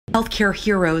Healthcare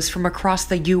heroes from across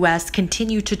the U.S.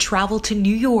 continue to travel to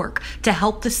New York to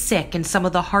help the sick in some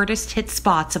of the hardest hit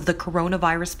spots of the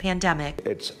coronavirus pandemic.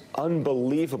 It's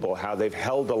unbelievable how they've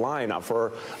held the line.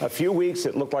 For a few weeks,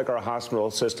 it looked like our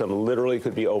hospital system literally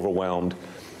could be overwhelmed.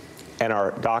 And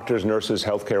our doctors, nurses,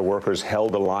 healthcare workers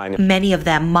held the line. Many of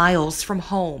them miles from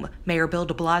home. Mayor Bill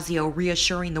de Blasio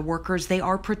reassuring the workers they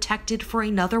are protected for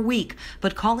another week,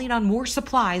 but calling on more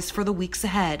supplies for the weeks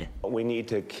ahead. We need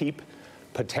to keep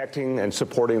protecting and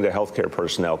supporting the healthcare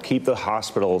personnel, keep the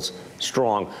hospitals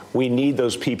strong. We need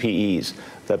those PPEs,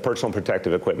 the personal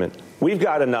protective equipment. We've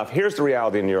got enough. Here's the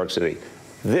reality in New York City.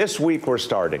 This week we're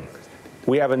starting.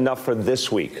 We have enough for this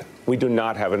week. We do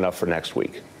not have enough for next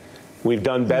week. We've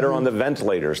done better on the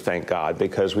ventilators, thank God,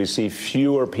 because we see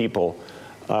fewer people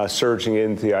surging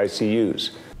into the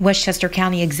ICUs. Westchester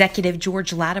County Executive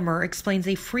George Latimer explains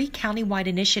a free countywide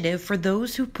initiative for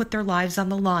those who put their lives on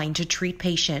the line to treat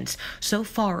patients. So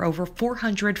far, over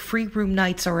 400 free room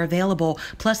nights are available,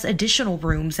 plus additional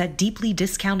rooms at deeply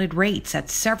discounted rates at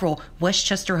several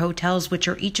Westchester hotels, which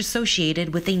are each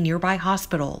associated with a nearby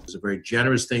hospital. It's a very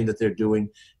generous thing that they're doing,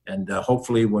 and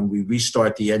hopefully when we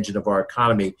restart the engine of our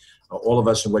economy, all of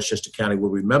us in Westchester County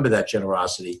will remember that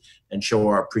generosity and show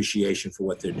our appreciation for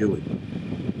what they're doing.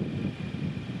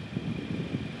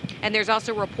 And there's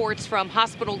also reports from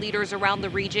hospital leaders around the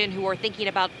region who are thinking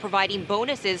about providing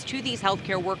bonuses to these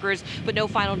healthcare workers, but no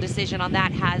final decision on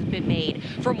that has been made.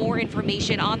 For more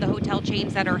information on the hotel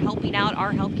chains that are helping out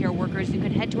our healthcare workers, you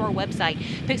can head to our website,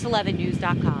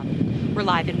 pix11news.com. We're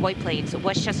live in White Plains,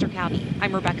 Westchester County.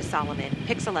 I'm Rebecca Solomon,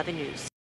 Pix 11 News.